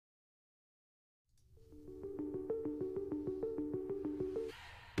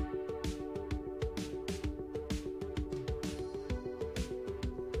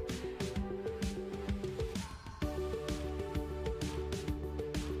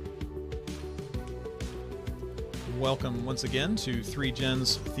welcome once again to Three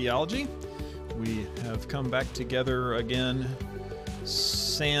Gens Theology. We have come back together again,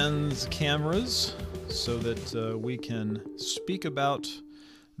 sans cameras, so that we can speak about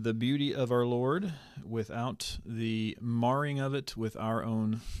the beauty of our Lord without the marring of it with our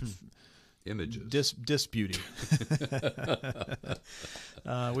own images. Disbeauty.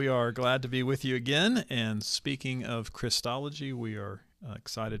 We are glad to be with you again, and speaking of Christology, we are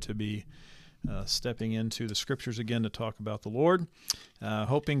excited to be stepping into the Scriptures again to talk about the Lord,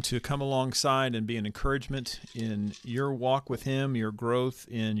 hoping to come alongside and be an encouragement in your walk with Him, your growth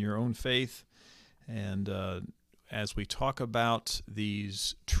in your own faith. And as we talk about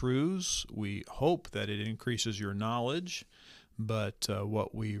these truths, we hope that it increases your knowledge, but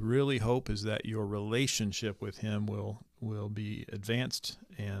what we really hope is that your relationship with Him will be advanced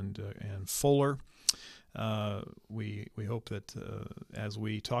and fuller. We hope that as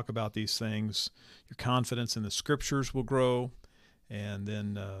we talk about these things, your confidence in the Scriptures will grow, and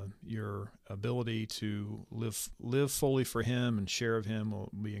then your ability to live fully for Him and share of Him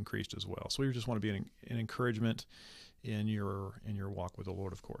will be increased as well. So we just want to be an encouragement in your walk with the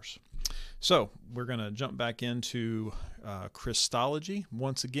Lord, of course. So we're going to jump back into Christology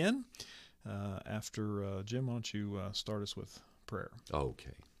once again. After Jim, why don't you start us with prayer?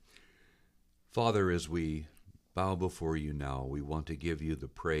 Okay. Father, as we bow before you now, we want to give you the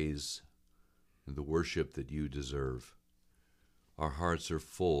praise and the worship that you deserve. Our hearts are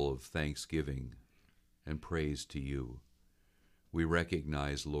full of thanksgiving and praise to you. We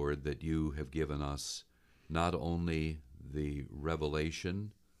recognize, Lord, that you have given us not only the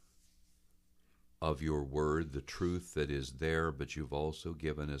revelation of your word, the truth that is there, but you've also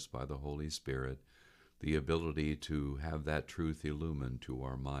given us by the Holy Spirit the ability to have that truth illumined to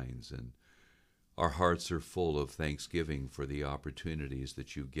our minds. And our hearts are full of thanksgiving for the opportunities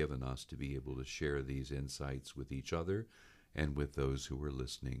that you've given us to be able to share these insights with each other and with those who are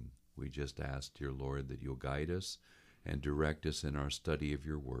listening. We just ask, dear Lord, that you'll guide us and direct us in our study of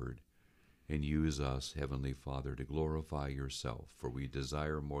your word, and use us, Heavenly Father, to glorify yourself, for we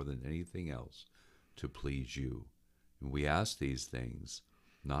desire more than anything else to please you. And we ask these things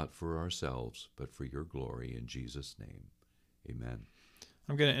not for ourselves, but for your glory, in Jesus' name. Amen.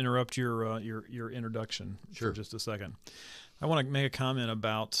 I'm going to interrupt your introduction for just a second. I want to make a comment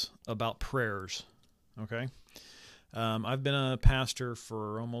about prayers. Okay, I've been a pastor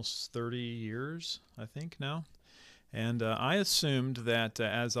for almost 30 years, I think now, and I assumed that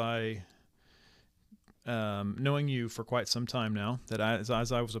as I knowing you for quite some time now, that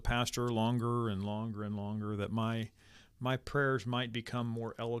as I was a pastor longer and longer and longer, that my prayers might become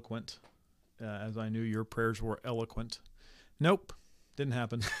more eloquent, as I knew your prayers were eloquent. Nope. Didn't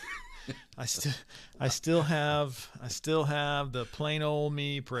happen. I still have the plain old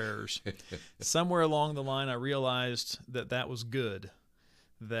me prayers. Somewhere along the line, I realized that was good.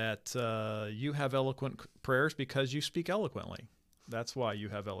 That you have eloquent prayers because you speak eloquently. That's why you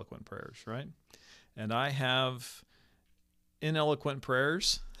have eloquent prayers, right? And I have ineloquent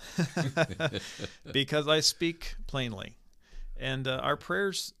prayers because I speak plainly. And our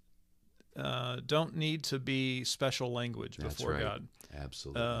prayers don't need to be special language before God.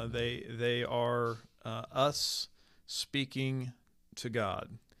 Absolutely. They are us speaking to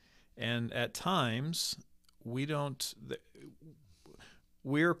God, and at times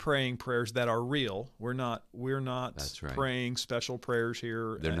we're praying prayers that are real. We're not praying special prayers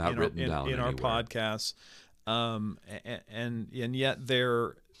here. They're not written down in our anywhere. podcasts, and yet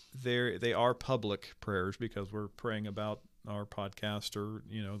they are public prayers because we're praying about our podcast or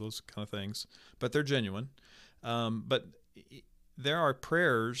those kind of things, but they're genuine. But there are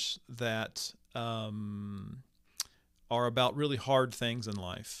prayers that are about really hard things in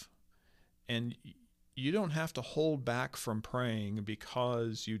life, and you don't have to hold back from praying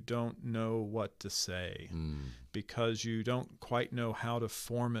because you don't know what to say, because you don't quite know how to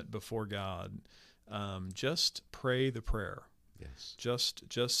form it before God. Just pray the prayer. Yes.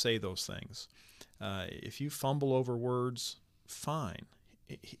 Just say those things. If you fumble over words, fine.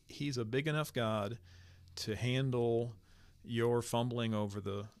 He's a big enough God to handle your fumbling over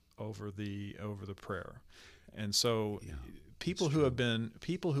the prayer. And so people who have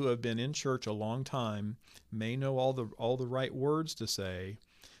been in church a long time may know all the right words to say,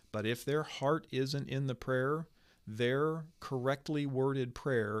 but if their heart isn't in the prayer, their correctly worded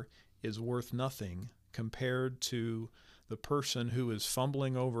prayer is worth nothing compared to the person who is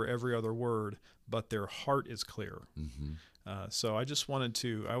fumbling over every other word, but their heart is clear. Mm-hmm. So I just wanted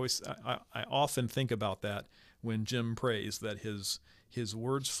to. I often think about that when Jim prays, that his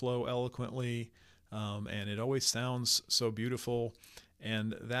words flow eloquently, and it always sounds so beautiful.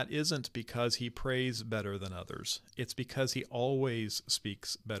 And that isn't because he prays better than others. It's because he always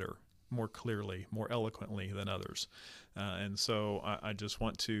speaks better, more clearly, more eloquently than others. And so I just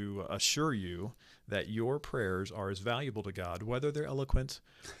want to assure you that your prayers are as valuable to God, whether they're eloquent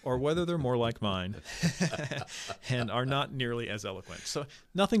or whether they're more like mine and are not nearly as eloquent. So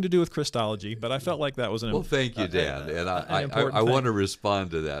nothing to do with Christology, but I felt like that was Well, thank you, Dan. And I want to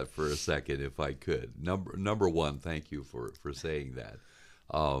respond to that for a second, if I could. Number one, thank you for saying that.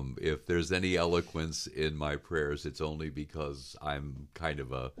 If there's any eloquence in my prayers, it's only because I'm kind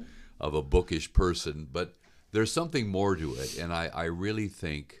of a bookish person, but there's something more to it. And I really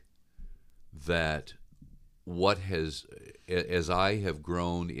think that as I have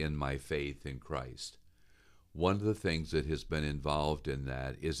grown in my faith in Christ, one of the things that has been involved in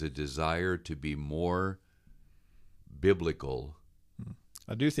that is a desire to be more biblical.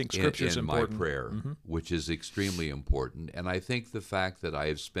 I do think Scripture is important in my prayer, which is extremely important. And I think the fact that I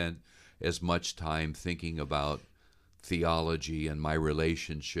have spent as much time thinking about theology and my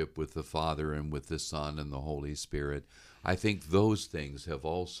relationship with the Father and with the Son and the Holy Spirit, I think those things have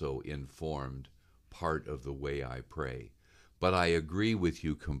also informed part of the way I pray. But I agree with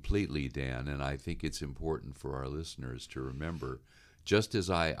you completely, Dan, and I think it's important for our listeners to remember, just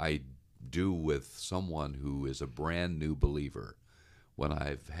as I do with someone who is a brand new believer, when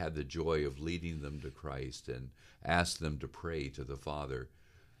I've had the joy of leading them to Christ and asked them to pray to the Father,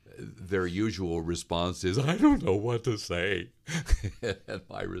 their usual response is, I don't know what to say. And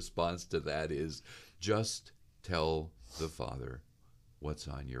my response to that is, just tell the Father what's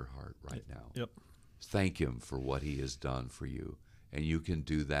on your heart right now. Yep. Thank him for what he has done for you. And you can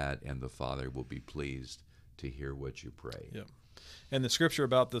do that, and the Father will be pleased to hear what you pray. Yep. And the scripture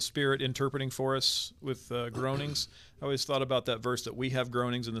about the Spirit interpreting for us with groanings, I always thought about that verse that we have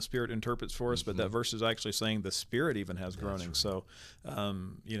groanings and the Spirit interprets for us, but that verse is actually saying the Spirit even has groanings. Right.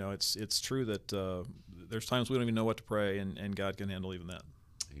 So, it's true that there's times we don't even know what to pray, and God can handle even that.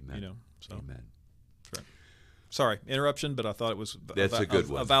 Amen. Amen. That's right. Sorry, interruption, but I thought it was a good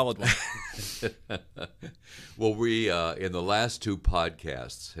one. A valid one. Well, we, in the last two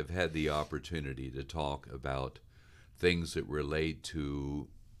podcasts, have had the opportunity to talk about things that relate to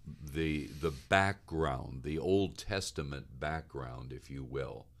the background, the Old Testament background, if you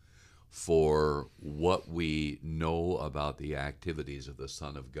will, for what we know about the activities of the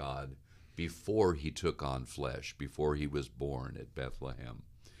Son of God before he took on flesh, before he was born at Bethlehem.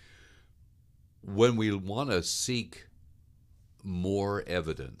 When we want to seek more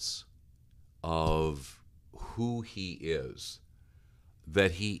evidence of who he is,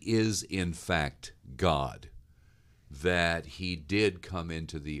 that he is in fact God, that he did come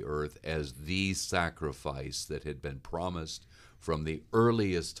into the earth as the sacrifice that had been promised from the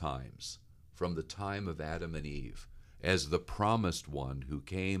earliest times, from the time of Adam and Eve, as the promised one who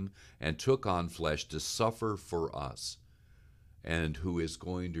came and took on flesh to suffer for us, and who is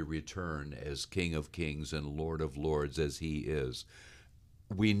going to return as King of Kings and Lord of Lords as he is.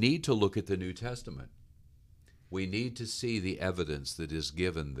 We need to look at the New Testament. We need to see the evidence that is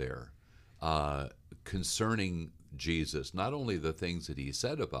given there concerning Jesus, not only the things that he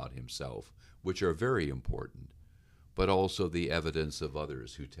said about himself, which are very important, but also the evidence of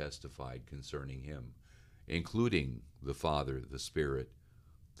others who testified concerning him, including the Father, the Spirit,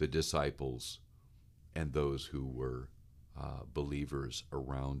 the disciples, and those who were believers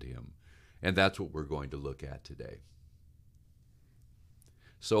around him. And that's what we're going to look at today.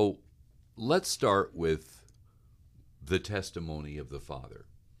 So let's start with the testimony of the Father.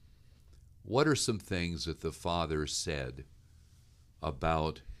 What are some things that the Father said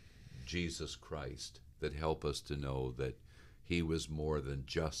about Jesus Christ that help us to know that he was more than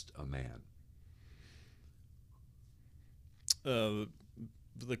just a man? The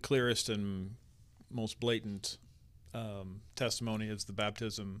clearest and most blatant testimony is the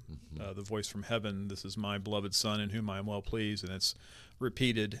baptism, the voice from heaven, this is my beloved Son in whom I am well pleased, and it's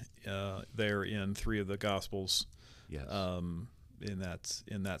repeated there in 3 of the Gospels. Yes. In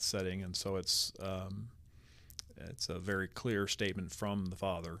that setting, and so it's a very clear statement from the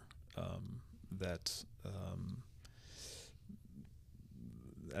Father that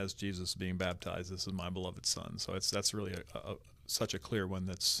as Jesus being baptized, this is my beloved Son. So that's really such a clear one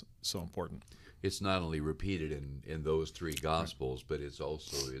that's so important. It's not only repeated in those 3 Gospels, but it's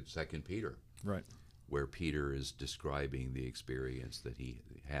also in 2 Peter, right, where Peter is describing the experience that he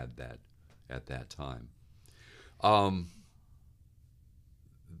had at that time.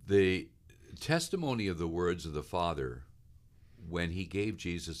 The testimony of the words of the Father when he gave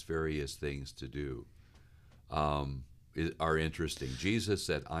Jesus various things to do are interesting. Jesus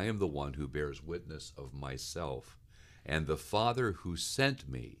said, I am the one who bears witness of myself, and the Father who sent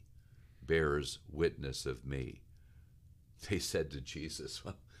me bears witness of me." They said to Jesus,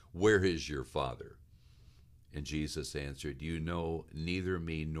 "Well, where is your Father?" And Jesus answered, "You know neither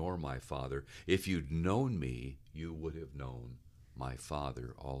me nor my Father. If you'd known me, you would have known my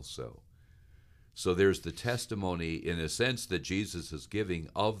Father also." So there's the testimony, in a sense, that Jesus is giving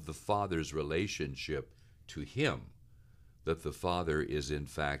of the Father's relationship to him, that the Father is in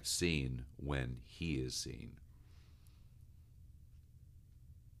fact seen when he is seen.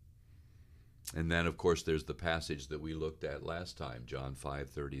 And then, of course, there's the passage that we looked at last time, John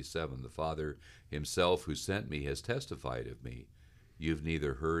 5:37. "The Father himself who sent me has testified of me. You've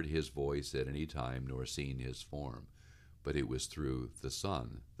neither heard his voice at any time nor seen his form, but it was through the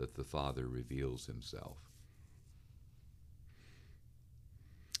Son that the Father reveals himself."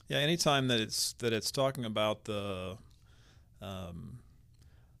 Yeah, anytime that it's talking about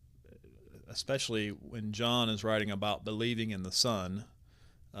especially when John is writing about believing in the Son,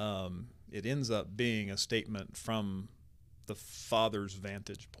 it ends up being a statement from the Father's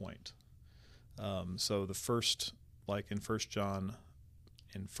vantage point. So the first, like in 1 John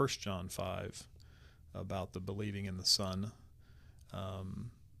 5, about the believing in the Son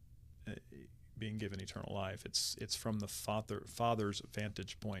being given eternal life, it's from the Father's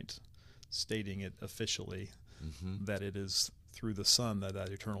vantage point, stating it officially, that it is through the Son that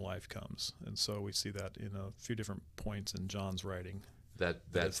eternal life comes. And so we see that in a few different points in John's writing.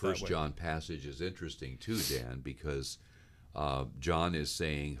 That First John passage is interesting too, Dan, because John is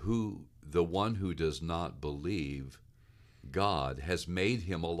saying, the one who does not believe God has made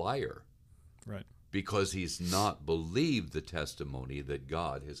him a liar. Right. Because he's not believed the testimony that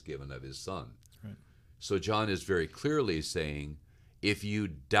God has given of his Son. Right. So John is very clearly saying, if you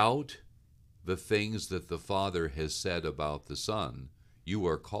doubt the things that the Father has said about the Son, you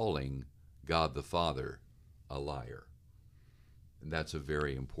are calling God the Father a liar. And that's a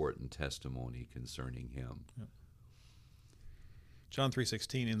very important testimony concerning him. Yep. John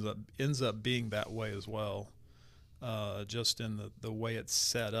 3:16 ends up being that way as well, just in the way it's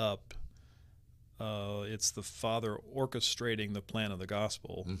set up. It's the Father orchestrating the plan of the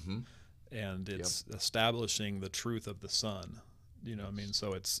gospel, and it's establishing the truth of the Son. You know, I mean,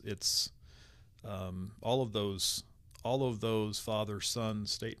 so it's all of those Father-Son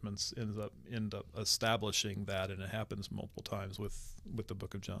statements end up establishing that, and it happens multiple times with the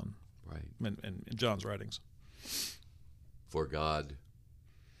book of John, right? And John's writings. For God,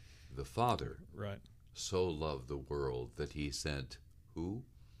 the Father, right, so loved the world that he sent who?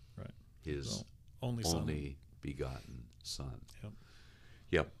 Right. His only begotten Son.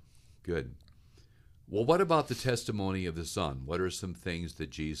 Yep. Good. Well, what about the testimony of the Son? What are some things that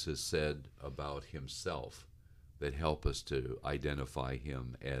Jesus said about himself that help us to identify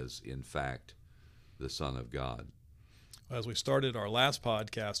him as, in fact, the Son of God? As we started our last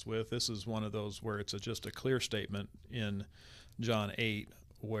podcast with, this is one of those where it's just a clear statement in John 8,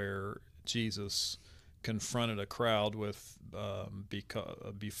 where Jesus confronted a crowd with,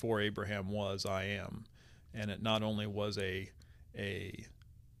 before Abraham was, I am. And it not only was a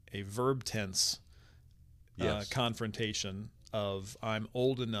verb tense confrontation of I'm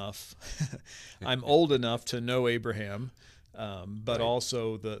old enough to know Abraham, but right.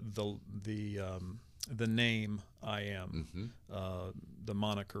 also the name I am, the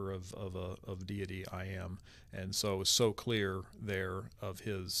moniker of deity I am, and so it was so clear there of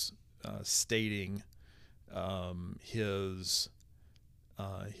his stating his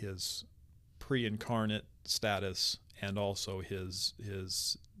pre-incarnate status and also his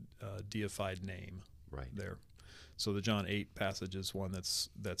deified name. Right there. So the John 8 passage is one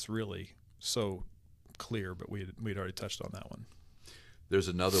that's really so clear, but we'd already touched on that one. There's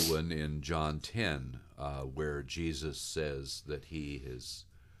another one in John 10 where Jesus says that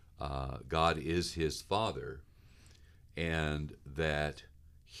God is his Father, and that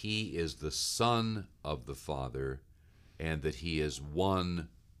he is the Son of the Father, and that he is one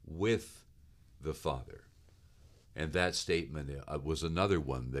with the Father. And that statement was another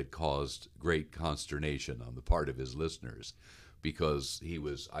one that caused great consternation on the part of his listeners, because he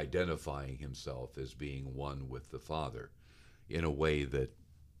was identifying himself as being one with the Father in a way that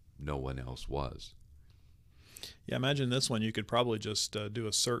no one else was. Yeah, imagine this one. You could probably just do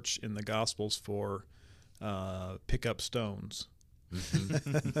a search in the Gospels for pick up stones.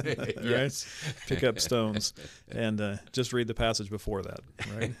 Yes. Right? Pick up stones, and just read the passage before that,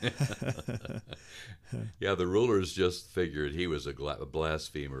 right? Yeah, the rulers just figured he was a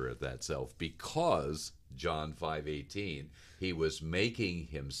blasphemer at that self, because John 5:18, he was making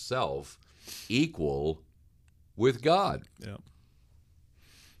himself equal with God. Yeah.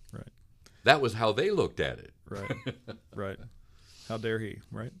 Right. That was how they looked at it. Right. Right. How dare he?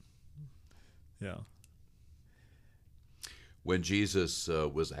 Right. Yeah. When Jesus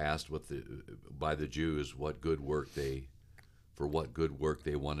was asked by the Jews what good work they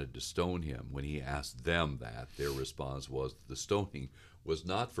wanted to stone him, when he asked them that, their response was the stoning was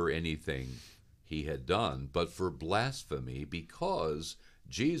not for anything he had done, but for blasphemy, because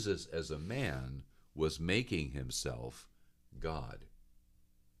Jesus as a man was making himself God.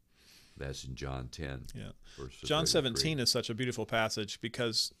 That's in John 10. Yeah. Verse John 33. 17 is such a beautiful passage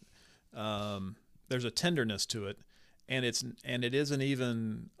because there's a tenderness to it, and it isn't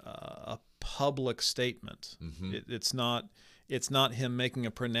even a public statement. Mm-hmm. It's not him making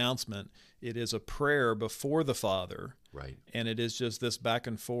a pronouncement. It is a prayer before the Father, Right. and it is just this back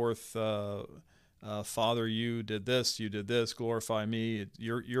and forth. Father, you did this, glorify me.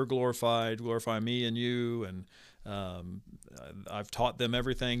 You're glorified, glorify me and you, and I've taught them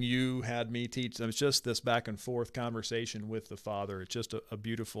everything you had me teach them. It's just this back and forth conversation with the Father. It's just a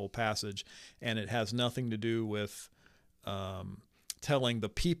beautiful passage, and it has nothing to do with telling the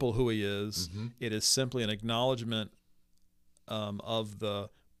people who he is. Mm-hmm. It is simply an acknowledgement of the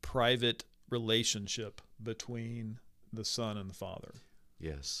private relationship between the Son and the Father.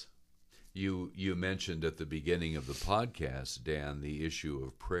 Yes. You mentioned at the beginning of the podcast, Dan, the issue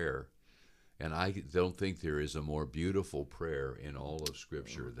of prayer. And I don't think there is a more beautiful prayer in all of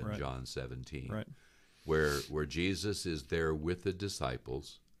Scripture than Right. John 17, Right. where Jesus is there with the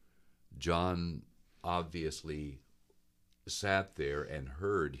disciples. John obviously sat there and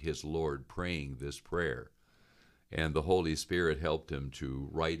heard his Lord praying this prayer. And the Holy Spirit helped him to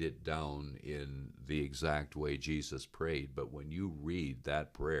write it down in the exact way Jesus prayed. But when you read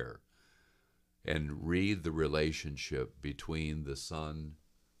that prayer and read the relationship between the Son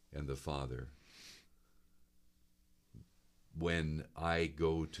and the Father, when I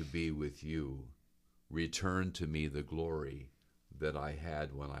go to be with you, return to me the glory that I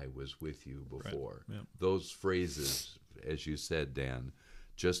had when I was with you before. Right. Yeah. Those phrases, as you said, Dan,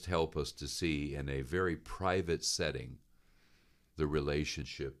 just help us to see in a very private setting the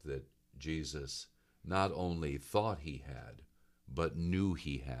relationship that Jesus not only thought he had, but knew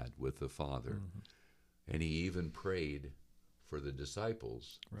he had with the Father. Mm-hmm. And he even prayed for the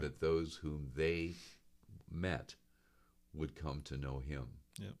disciples, right, that those whom they met would come to know him,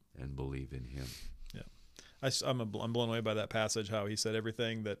 yep, and believe in him. Yeah, I'm blown away by that passage, how he said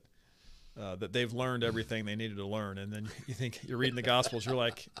everything that they've learned everything they needed to learn. And then you think you're reading the Gospels, you're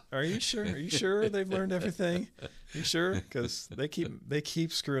like, are you sure? Are you sure they've learned everything? Are you sure? Because they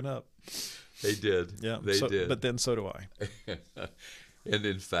keep screwing up. They did. Yeah, they did. But then so do I. And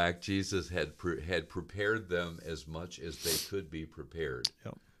in fact, Jesus had prepared them as much as they could be prepared,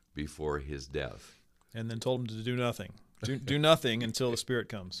 yep, before his death. And then told them to do nothing. Do nothing until the Spirit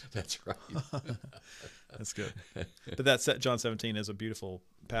comes. That's right. That's good. But that John 17 is a beautiful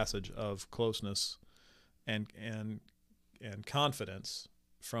passage of closeness and confidence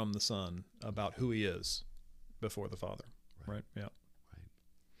from the Son about who he is before the Father. Right? Yeah.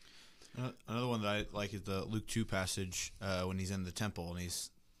 Another one that I like is the Luke 2 passage when he's in the temple and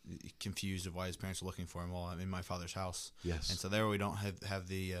he's confused of why his parents are looking for him. Well, I'm in my Father's house. Yes. And so there we don't have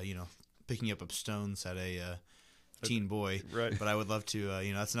the picking up stones at a teen boy. Right. But I would love to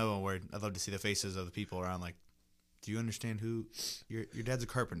that's another one where I'd love to see the faces of the people around. Like, do you understand who your dad's a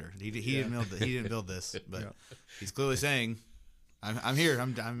carpenter? He didn't build this, but yeah, he's clearly saying, I'm here.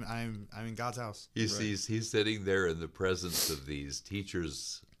 I'm in God's house. He's sitting there in the presence of these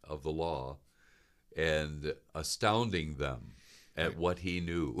teachers of the law and astounding them at what he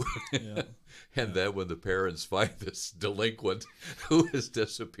knew. Yeah. And then when the parents find this delinquent who has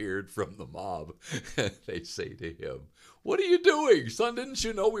disappeared from the mob, they say to him, "What are you doing? Son, didn't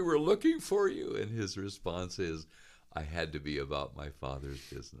you know we were looking for you?" And his response is, "I had to be about my Father's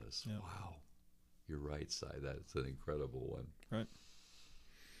business." Yeah. Wow. You're right, Si. That's an incredible one. Right.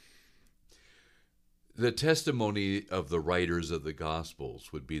 The testimony of the writers of the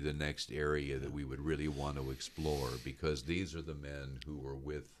Gospels would be the next area that we would really want to explore, because these are the men who were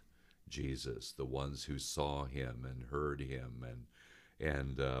with Jesus, the ones who saw him and heard him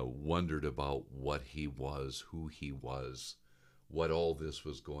and wondered about what he was, who he was, what all this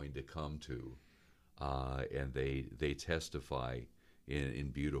was going to come to, and they testify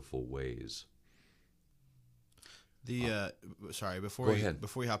in beautiful ways. Before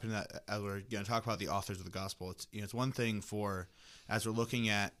we hop into that, as we're going to talk about the authors of the gospel, it's one thing as we're looking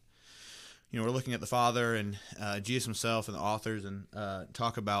at the Father and Jesus himself and the authors and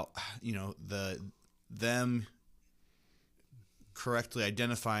talk about them correctly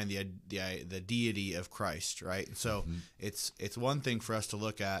identifying the deity of Christ, right? And so it's one thing for us to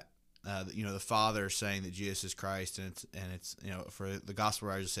look at the Father saying that Jesus is Christ, and it's for the gospel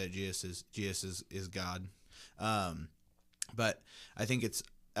writers said Jesus is God. But I think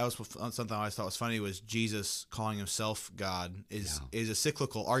that was something I always thought was funny, was Jesus calling himself God is a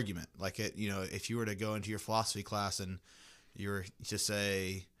cyclical argument. Like if you were to go into your philosophy class and you were to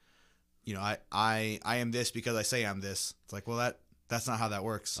say, I am this because I say I'm this. It's like, well, that's not how that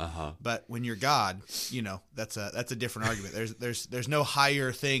works. But when you're God, that's a different argument. There's no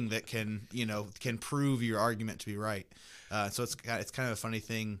higher thing that can prove your argument to be right. So it's kind of a funny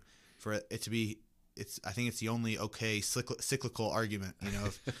thing for it to be. I think it's the only okay cyclical argument,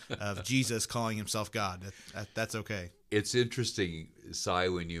 of Jesus calling himself God. That's okay. It's interesting, Cy,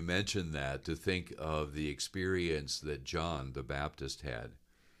 when you mention that, to think of the experience that John the Baptist had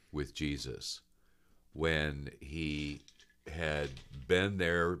with Jesus when he had been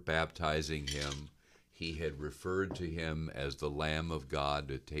there baptizing him. He had referred to him as the Lamb of God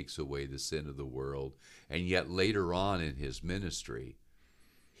that takes away the sin of the world. And yet later on in his ministry,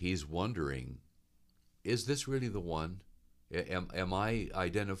 he's wondering, is this really the one? Am I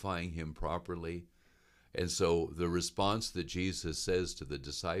identifying him properly? And so the response that Jesus says to the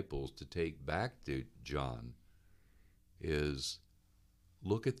disciples to take back to John is,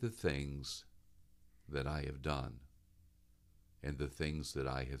 look at the things that I have done and the things that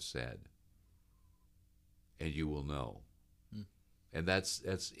I have said, and you will know. And that's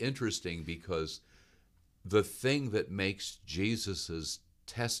interesting, because the thing that makes Jesus's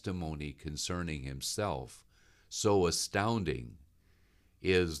testimony concerning himself so astounding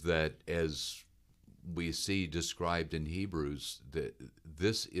is that, as we see described in Hebrews, that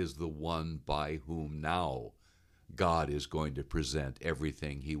this is the one by whom now God is going to present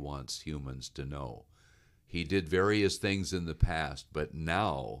everything he wants humans to know. He did various things in the past, but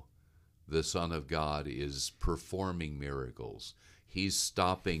now the Son of God is performing miracles. He's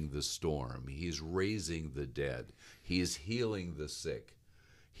stopping the storm. He's raising the dead. He's healing the sick.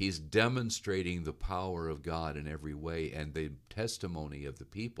 He's demonstrating the power of God in every way. And the testimony of the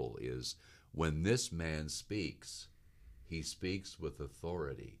people is, when this man speaks, he speaks with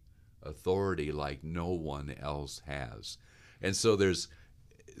authority like no one else has. And so there's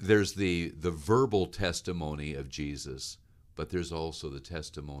the verbal testimony of Jesus, but there's also the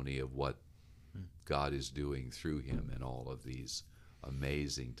testimony of what God is doing through him in all of these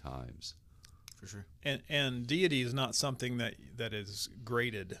amazing times. For sure. And deity is not something that is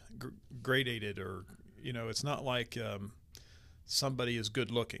gradated, or it's not like somebody is good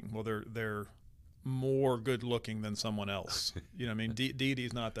looking. Well, they're more good looking than someone else. Deity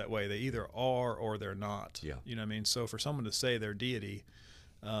is not that way. They either are or they're not. Yeah. So for someone to say they're deity,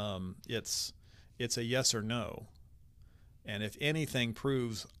 it's a yes or no. And if anything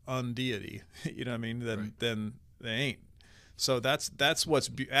proves undeity, then they ain't. So that's what's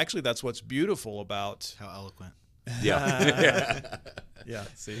beautiful about. How eloquent. Yeah. Yeah.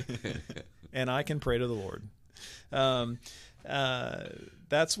 See, and I can pray to the Lord.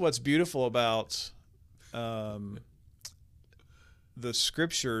 That's what's beautiful about the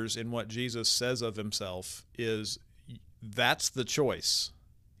scriptures and what Jesus says of himself is that's the choice.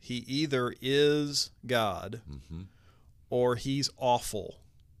 He either is God or he's awful.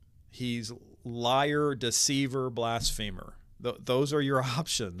 He's liar, deceiver, blasphemer. Those are your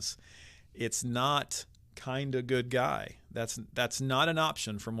options. It's not kind of good guy. That's not an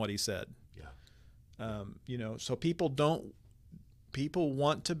option from what he said. Yeah. So people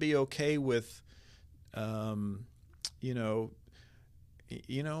want to be okay with, going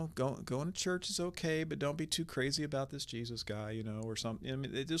to church is okay, but don't be too crazy about this Jesus guy, or something.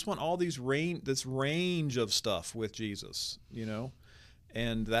 They just want all this range of stuff with Jesus,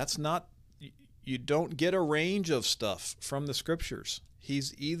 and that's not. You don't get a range of stuff from the scriptures.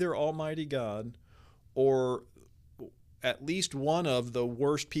 He's either Almighty God or at least one of the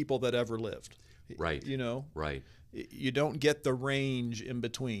worst people that ever lived. Right. Right. You don't get the range in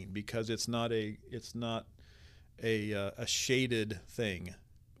between, because it's not a shaded thing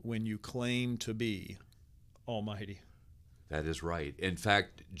when you claim to be Almighty. That is right. In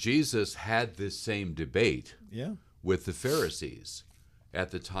fact, Jesus had this same debate with the Pharisees at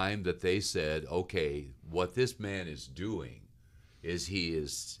the time that they said, okay, what this man is doing is he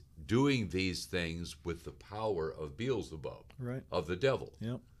is doing these things with the power of Beelzebub, right, of the devil.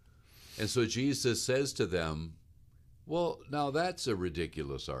 Yep. And so Jesus says to them, well, now that's a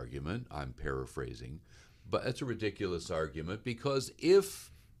ridiculous argument. I'm paraphrasing, but it's a ridiculous argument, because if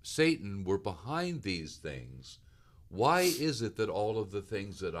Satan were behind these things, why is it that all of the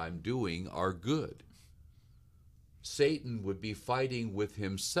things that I'm doing are good? Satan would be fighting with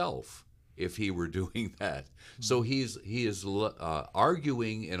himself if he were doing that. So he is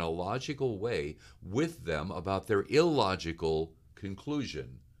arguing in a logical way with them about their illogical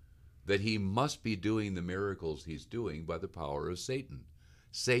conclusion that he must be doing the miracles he's doing by the power of Satan.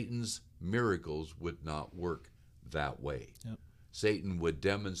 Satan's miracles would not work that way. Yep. Satan would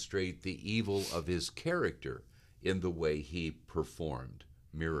demonstrate the evil of his character in the way he performed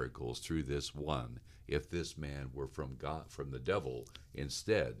miracles through this one, if this man were from God, from the devil,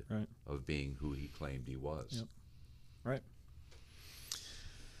 instead right. of being who he claimed he was. Yep. Right.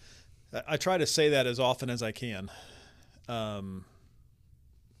 I try to say that as often as I can,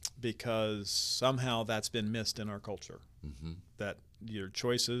 because somehow that's been missed in our culture. Mm-hmm. That your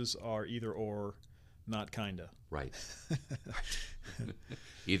choices are either or, not kinda. Right.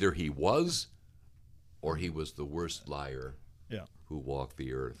 Either he was, or he was the worst liar yeah. who walked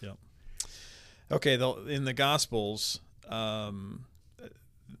the earth. Yeah. Okay, in the Gospels, in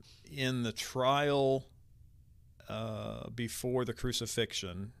the trial before the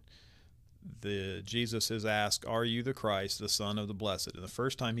crucifixion, Jesus is asked, "Are you the Christ, the Son of the Blessed?" And the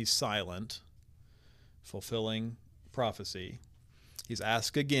first time he's silent, fulfilling prophecy. He's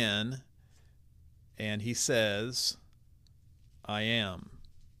asked again, and he says, "I am."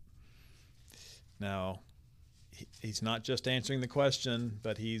 Now, he's not just answering the question,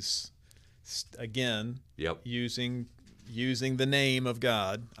 but he's again using the name of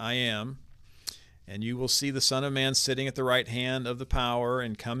God, "I am." And you will see the Son of Man sitting at the right hand of the power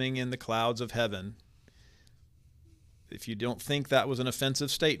and coming in the clouds of heaven. If you don't think that was an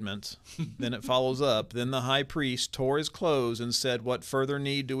offensive statement, then it follows up. Then the high priest tore his clothes and said, "What further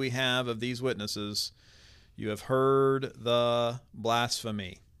need do we have of these witnesses? You have heard the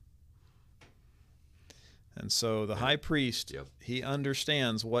blasphemy." And so the high priest, he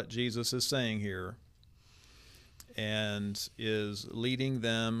understands what Jesus is saying here and is leading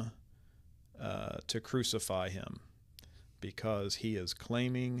them to crucify him because he is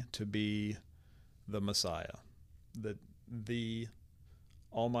claiming to be the Messiah, the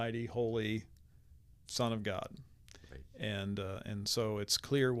Almighty, Holy Son of God. Right. And so it's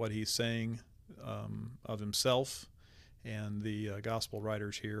clear what he's saying of himself, and the gospel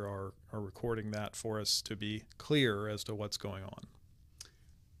writers here are recording that for us to be clear as to what's going on.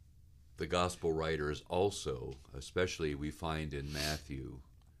 The gospel writers also, especially we find in Matthew,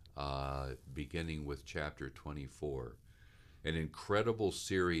 beginning with chapter 24, an incredible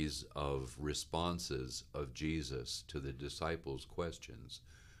series of responses of Jesus to the disciples' questions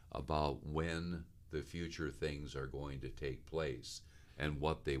about when the future things are going to take place and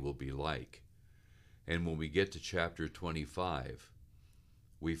what they will be like. And when we get to chapter 25,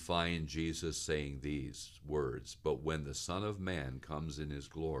 we find Jesus saying these words, "But when the Son of Man comes in his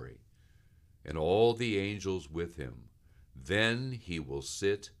glory, and all the angels with him, then he will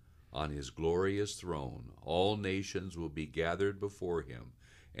sit on his glorious throne. All nations will be gathered before him,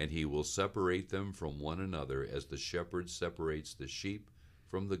 and he will separate them from one another as the shepherd separates the sheep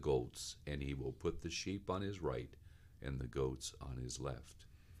from the goats, and he will put the sheep on his right and the goats on his left."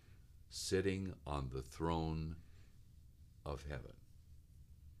 Sitting on the throne of heaven.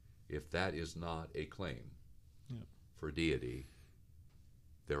 If that is not a claim for deity,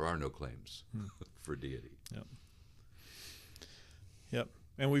 there are no claims for deity. Yep.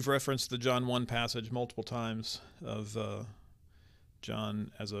 And we've referenced the John 1 passage multiple times of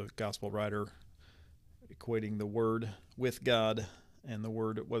John as a gospel writer equating the Word with God, and the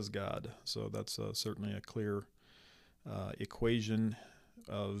Word was God. So that's certainly a clear equation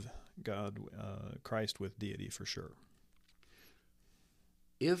of God, Christ with deity for sure.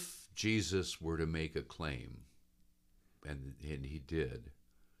 If Jesus were to make a claim, and he did,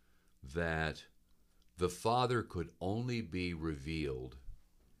 that the Father could only be revealed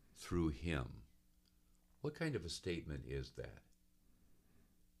through him, what kind of a statement is that?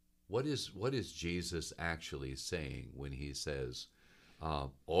 What is Jesus actually saying when he says,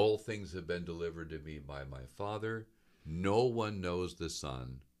 "All things have been delivered to me by my Father. No one knows the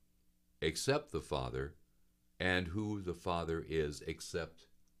Son except the Father, and who the Father is except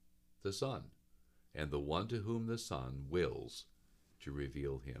the Son, and the one to whom the Son wills to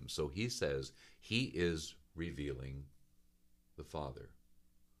reveal him." So he says he is revealing the Father.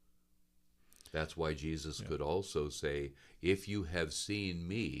 That's why Jesus could also say, "If you have seen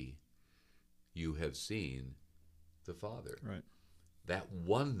me, you have seen the Father." Right. That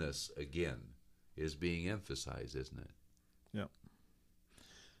oneness, again, is being emphasized, isn't it? Yeah.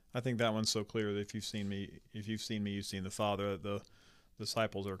 I think that one's so clear that if you've seen me, you've seen the Father. The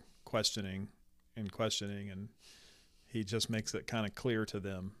disciples are questioning, and he just makes it kind of clear to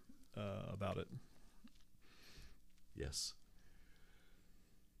them about it. Yes.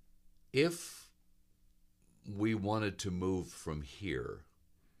 if we wanted to move from here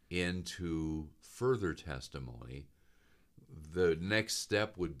into further testimony, the next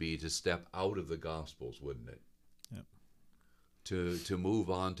step would be to step out of the Gospels, wouldn't it? Yep. To move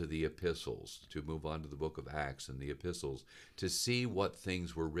on to the epistles, to move on to the book of Acts and the epistles, to see what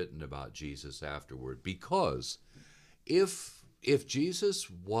things were written about Jesus afterward. Because if Jesus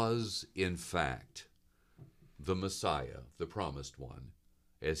was in fact the Messiah, the promised one,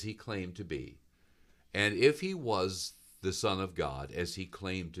 as he claimed to be, and if he was the Son of God, as he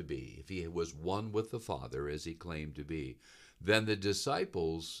claimed to be, if he was one with the Father, as he claimed to be, then the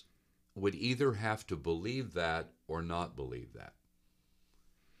disciples would either have to believe that or not believe that.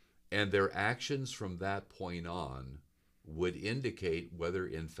 And their actions from that point on would indicate whether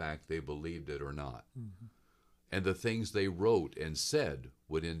in fact they believed it or not. Mm-hmm. And the things they wrote and said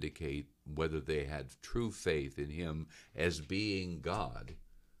would indicate whether they had true faith in him as being God,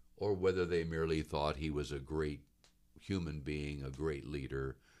 or whether they merely thought he was a great human being, a great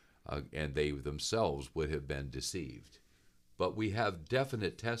leader, and they themselves would have been deceived. But we have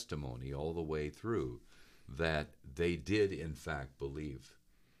definite testimony all the way through that they did in fact believe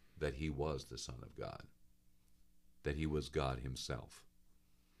that he was the Son of God, that he was God himself.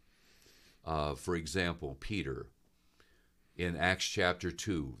 For example, Peter, in Acts chapter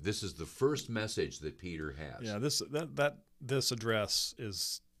 2, this is the first message that Peter has. Yeah, this address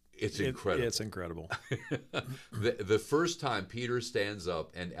is... It's incredible. It's incredible. The first time Peter stands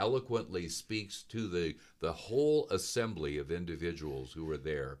up and eloquently speaks to the whole assembly of individuals who were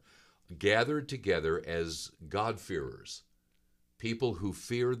there, gathered together as God-fearers, people who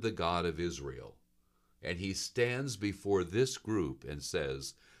feared the God of Israel. And he stands before this group and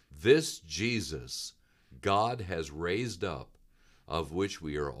says, "This Jesus God has raised up, of which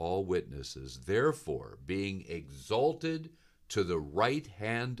we are all witnesses. Therefore, being exalted to the right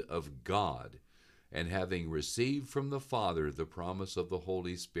hand of God, and having received from the Father the promise of the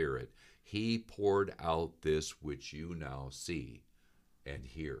Holy Spirit, he poured out this which you now see and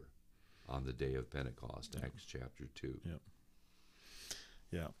hear," on the day of Pentecost, Acts chapter 2. Yeah.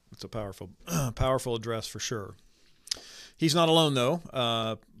 Yeah, it's a powerful address for sure. He's not alone,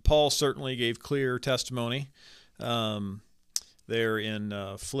 though. Paul certainly gave clear testimony there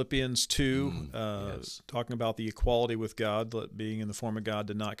in Philippians 2, yes. talking about the equality with God, being in the form of God,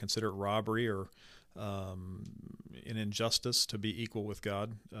 did not consider it robbery or an injustice to be equal with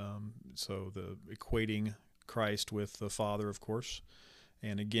God. So the equating Christ with the Father, of course.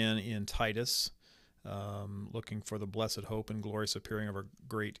 And again in Titus, looking for the blessed hope and glorious appearing of our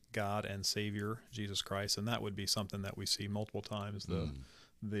great God and Savior, Jesus Christ. And that would be something that we see multiple times,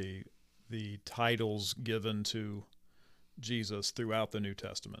 the titles given to Jesus throughout the New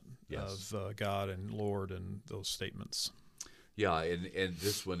Testament, yes, of God and Lord and those statements. Yeah, and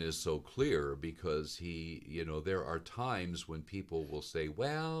this one is so clear because there are times when people will say,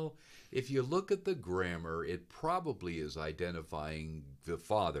 well, if you look at the grammar, it probably is identifying the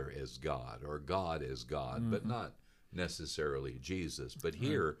Father as God or God as God, but not necessarily Jesus. But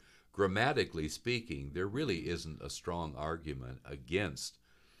here, grammatically speaking, there really isn't a strong argument against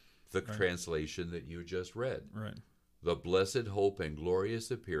the translation that you just read. Right. The blessed hope and glorious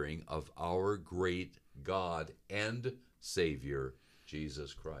appearing of our great God and Savior,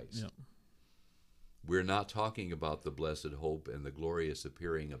 Jesus Christ. Yep. We're not talking about the blessed hope and the glorious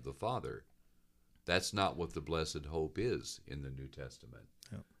appearing of the Father. That's not what the blessed hope is in the New Testament.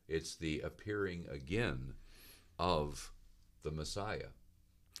 Yep. It's the appearing again of the Messiah,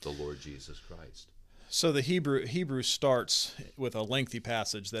 the Lord Jesus Christ. So the Hebrew starts with a lengthy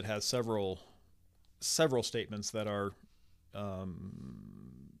passage that has several statements that are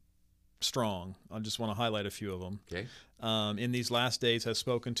strong. I just want to highlight a few of them. Okay. In these last days has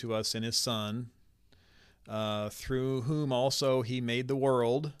spoken to us in his Son, through whom also he made the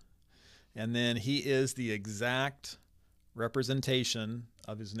world, and then he is the exact representation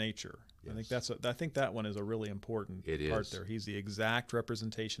of his nature. Yes. I think that one is a really important part there. He's the exact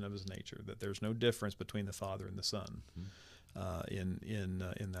representation of his nature, that there's no difference between the Father and the Son. In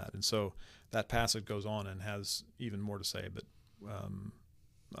that. And so that passage goes on and has even more to say, but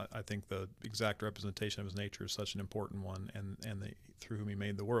I think the exact representation of his nature is such an important one, and through whom he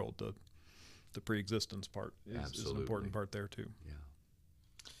made the world, the pre-existence part is an important part there too.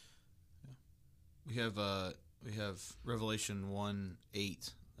 Yeah. We have Revelation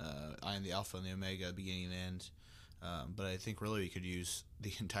 1:8. I am the Alpha and the Omega, beginning and end. But I think really we could use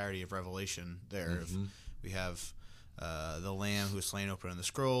the entirety of Revelation there. Mm-hmm. We have the Lamb who was slain, opening the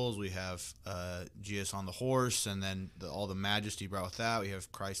scrolls. We have Jesus on the horse, and then all the majesty brought with that. We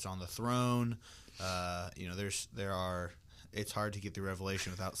have Christ on the throne. There are it's hard to get the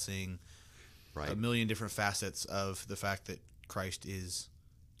revelation without seeing Right. a million different facets of the fact that Christ is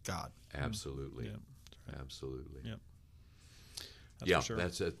God. Absolutely. Yeah. Absolutely. Yep. That's Yeah, for sure.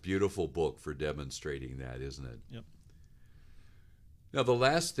 that's a beautiful book for demonstrating that, isn't it? Yep. Now, the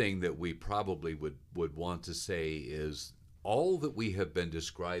last thing that we probably would want to say is all that we have been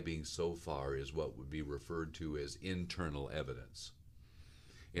describing so far is what would be referred to as internal evidence.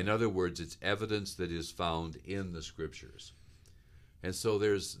 In other words, it's evidence that is found in the Scriptures. And so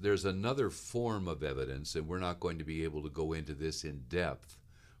there's another form of evidence, and we're not going to be able to go into this in depth,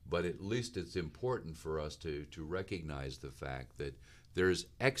 but at least it's important for us to recognize the fact that there's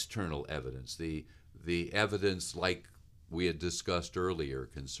external evidence, the evidence like we had discussed earlier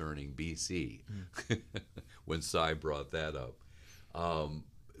concerning BC, when Cy brought that up.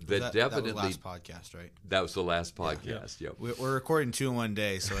 That definitely, that was last podcast, right? That was the last podcast. Yep. We're recording 2 in one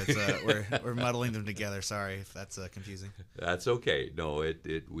day, so it's we're muddling them together. Sorry if that's confusing. That's okay. No,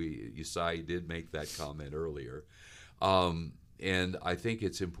 Cy did make that comment earlier, and I think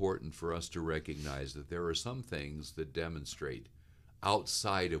it's important for us to recognize that there are some things that demonstrate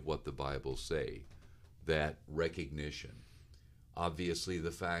outside of what the Bible say that recognition. Obviously,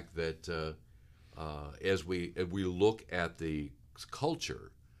 the fact that as we look at the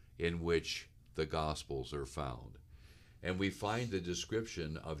culture in which the Gospels are found, and we find the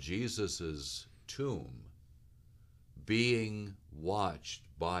description of Jesus's tomb being watched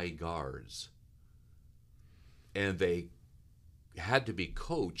by guards, and they had to be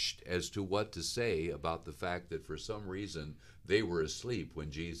coached as to what to say about the fact that for some reason they were asleep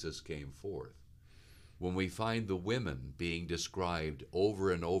when Jesus came forth. When we find the women being described over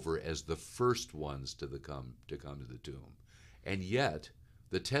and over as the first ones to come to the tomb, and yet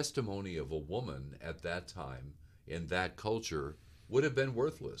the testimony of a woman at that time in that culture would have been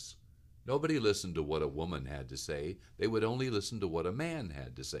worthless. Nobody listened to what a woman had to say. They would only listen to what a man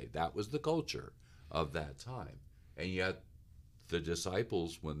had to say. That was the culture of that time. And yet the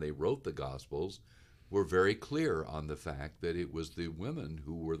disciples, when they wrote the Gospels, were very clear on the fact that it was the women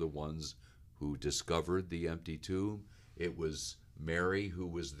who were the ones who discovered the empty tomb. It was Mary who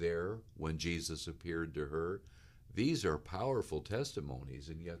was there when Jesus appeared to her. These are powerful testimonies,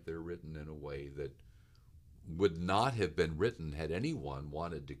 and yet they're written in a way that would not have been written had anyone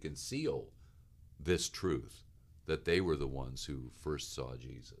wanted to conceal this truth, that they were the ones who first saw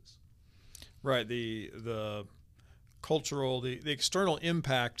Jesus. Right. The cultural, the external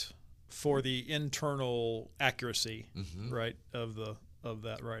impact for the internal accuracy, right, of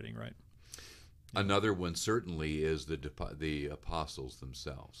that writing, right. Another one certainly is the apostles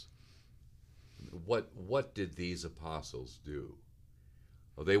themselves. What did these apostles do?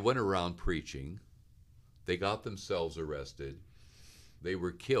 Well, they went around preaching. They got themselves arrested. They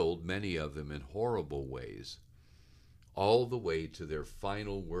were killed, many of them in horrible ways, all the way to their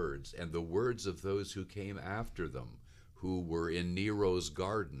final words and the words of those who came after them, who were in Nero's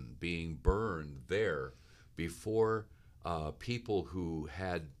garden being burned there before people who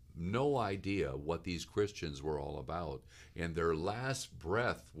had no idea what these Christians were all about. And their last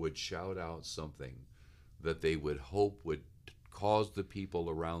breath would shout out something that they would hope would cause the people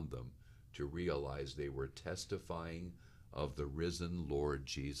around them to realize they were testifying of the risen Lord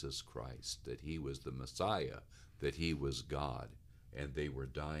Jesus Christ, that he was the Messiah, that he was God, and they were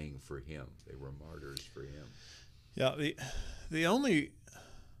dying for him. They were martyrs for him. Yeah, the only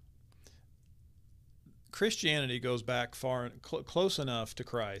Christianity goes back far close enough to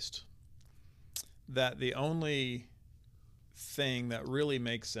Christ that the only thing that really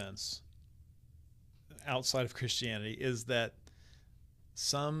makes sense outside of Christianity is that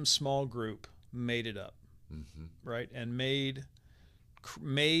some small group made it up, right, and made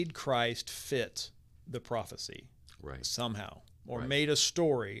Christ fit the prophecy, right, somehow, or right, made a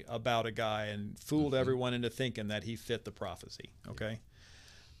story about a guy and fooled everyone into thinking that he fit the prophecy. Okay,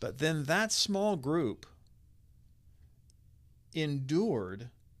 but then that small group endured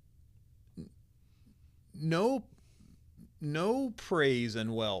no praise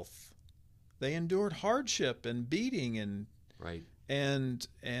and wealth. They endured hardship and beating and right, and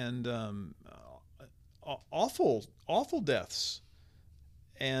awful deaths,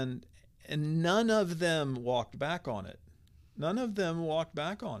 and none of them walked back on it. None of them walked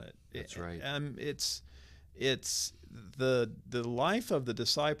back on it. That's right. It's the life of the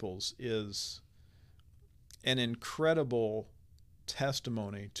disciples is an incredible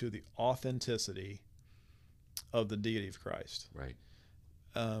testimony to the authenticity of the deity of Christ. Right.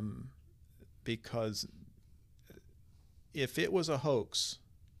 Because if it was a hoax,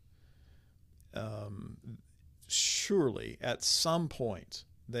 surely at some point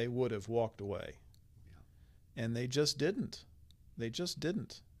they would have walked away. and they just didn't. They just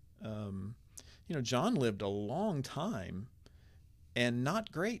didn't. John lived a long time and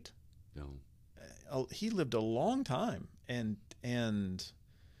not great. No. He lived a long time, and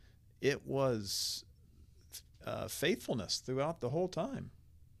it was faithfulness throughout the whole time.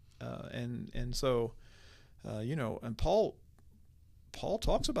 And Paul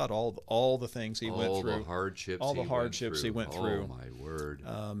talks about all the things he went through, all the hardships he went through. Oh my word!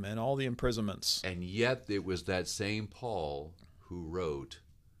 And all the imprisonments. And yet it was that same Paul who wrote,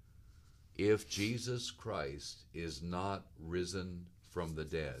 "If Jesus Christ is not risen from the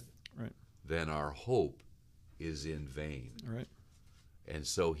dead, right, then our hope is in vain." Right. And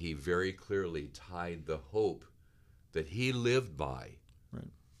so he very clearly tied the hope that he lived by,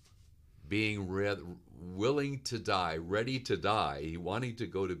 right, being willing to die, ready to die, wanting to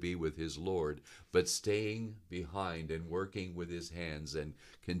go to be with his Lord, but staying behind and working with his hands and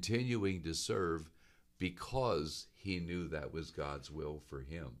continuing to serve because he knew that was God's will for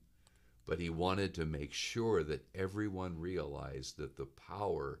him. But he wanted to make sure that everyone realized that the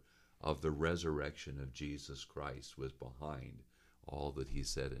power of the resurrection of Jesus Christ was behind all that he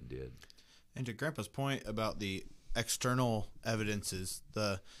said and did. And to Grandpa's point about the external evidences,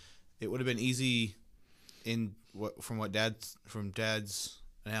 it would have been easy from Dad's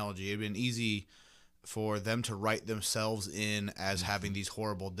analogy, it'd been easy for them to write themselves in as having these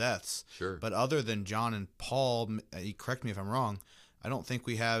horrible deaths. Sure. But other than John and Paul, correct me if I'm wrong, I don't think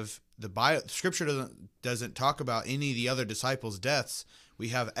we have Scripture doesn't talk about any of the other disciples' deaths. We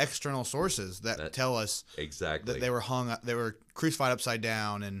have external sources that tell us exactly that they were crucified upside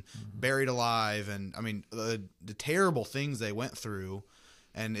down and buried alive, and I mean the terrible things they went through.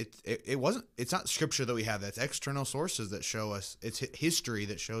 And it's not Scripture that we have. That's external sources that show us. It's history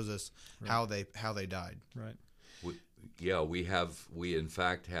that shows us how they died. Right. We in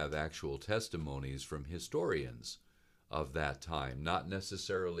fact have actual testimonies from historians of that time, not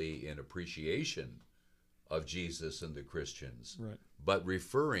necessarily in appreciation of Jesus and the Christians, right, but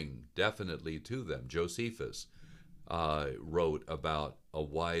referring definitely to them. Josephus wrote about a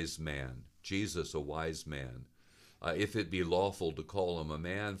wise man, Jesus, a wise man. If it be lawful to call him a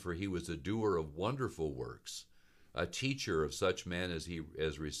man, for he was a doer of wonderful works, a teacher of such men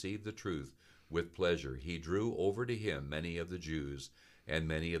as received the truth with pleasure. He drew over to him many of the Jews and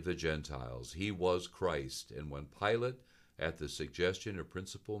many of the Gentiles. He was Christ. And when Pilate, at the suggestion of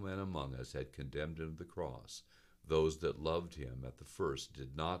principal men among us, had condemned him to the cross, those that loved him at the first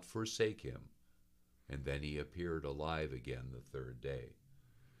did not forsake him. And then he appeared alive again the third day.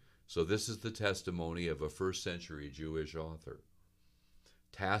 So this is the testimony of a first-century Jewish author.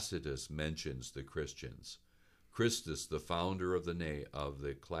 Tacitus mentions the Christians. Christus, the founder of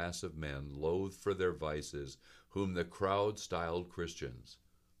the class of men, loathed for their vices, whom the crowd styled Christians.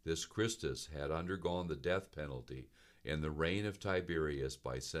 This Christus had undergone the death penalty in the reign of Tiberius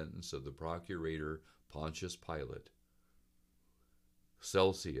by sentence of the procurator Pontius Pilate.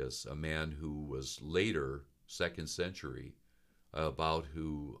 Celsius, a man who was later, 2nd century, about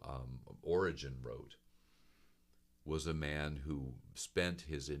who Origen wrote, was a man who spent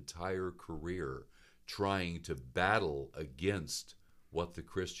his entire career trying to battle against what the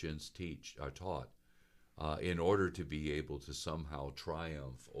Christians taught in order to be able to somehow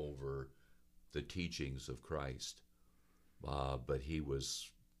triumph over the teachings of Christ. But he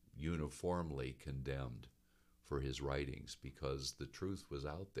was uniformly condemned for his writings because the truth was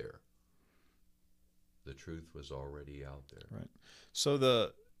out there. The truth was already out there. Right.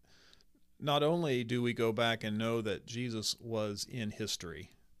 So not only do we go back and know that Jesus was in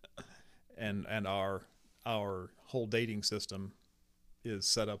history, and our whole dating system is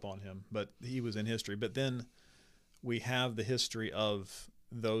set up on him, but he was in history. But then we have the history of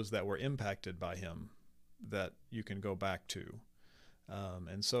those that were impacted by him that you can go back to.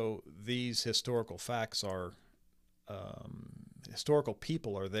 And so these historical facts are, historical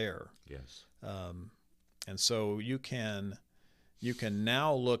people are there. Yes. And so you can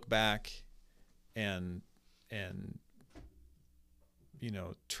now look back and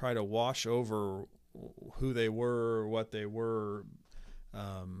try to wash over who they were, what they were,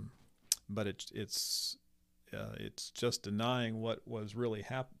 but it's just denying what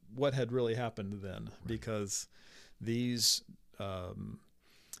had really happened then, right. Because these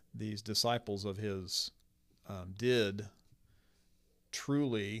disciples of his did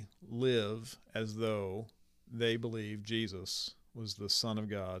truly live as though they believed Jesus was the Son of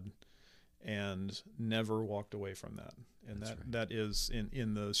God and never walked away from that. And that is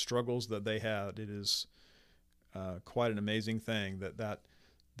in the struggles that they had, it is quite an amazing thing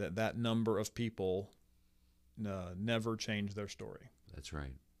that number of people never changed their story. That's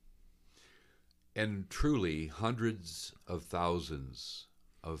right. And truly, hundreds of thousands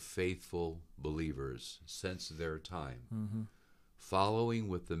of faithful believers since their time, following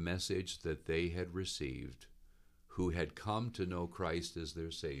with the message that they had received, who had come to know Christ as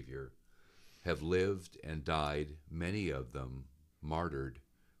their Savior, have lived and died, many of them martyred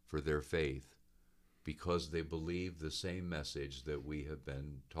for their faith, because they believe the same message that we have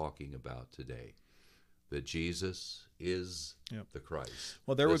been talking about today, that Jesus is the Christ,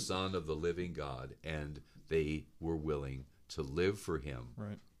 the Son of the living God, and they were willing to live for him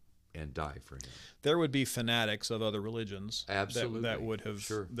and die for him. There would be fanatics of other religions Absolutely. that would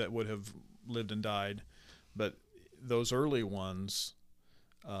have lived and died, but those early ones,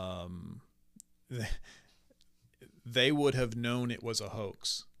 they would have known it was a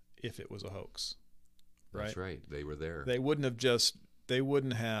hoax if it was a hoax. Right? That's right. They were there. They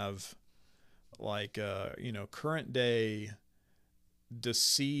wouldn't have like current day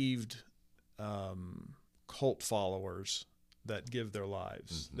deceived cult followers that give their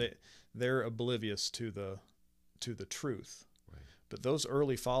lives. They're oblivious to the truth. Right. But those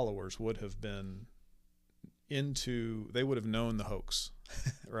early followers would have been they would have known the hoax,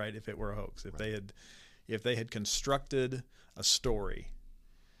 right? If it were a hoax, if they had constructed a story,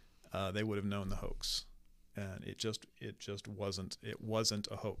 they would have known the hoax. And it just wasn't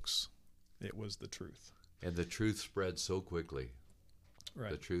a hoax. It was the truth. And the truth spread so quickly.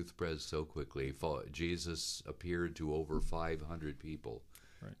 Right. The truth spread so quickly. Jesus appeared to over 500 people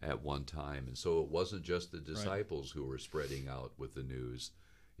at one time. And so it wasn't just the disciples who were spreading out with the news.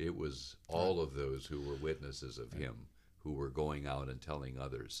 It was all of those who were witnesses of him, who were going out and telling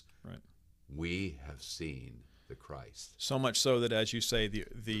others, we have seen the Christ. So much so that, as you say,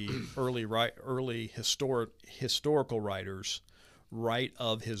 the early historical writers write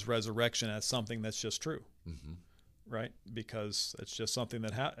of his resurrection as something that's just true, right? Because it's just something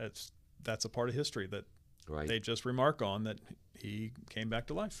that's a part of history that they just remark on, that he came back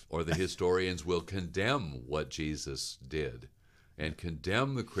to life. Or the historians will condemn what Jesus did and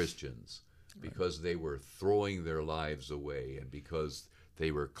condemn the Christians because they were throwing their lives away and because they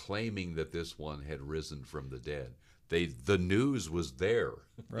were claiming that this one had risen from the dead. The news was there.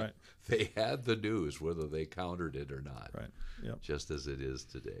 Right. They had the news, whether they countered it or not. Right. Yep. Just as it is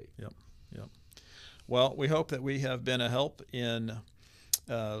today. Yep. Yep. Well, we hope that we have been a help in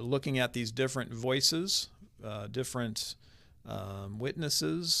looking at these different voices, different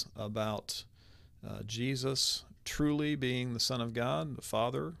witnesses about Jesus truly being the Son of God, the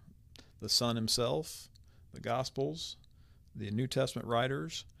Father, the Son himself, the Gospels, the New Testament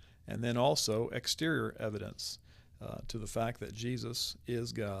writers, and then also exterior evidence to the fact that Jesus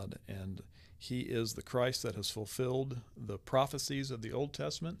is God and he is the Christ that has fulfilled the prophecies of the Old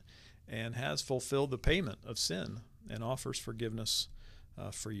Testament and has fulfilled the payment of sin and offers forgiveness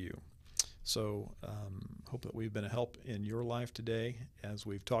for you. So hope that we've been a help in your life today as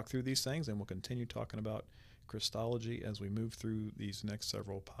we've talked through these things, and we'll continue talking about Christology as we move through these next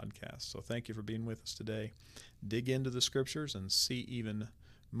several podcasts. So thank you for being with us today. Dig into the Scriptures and see even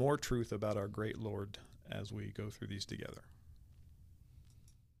more truth about our great Lord as we go through these together.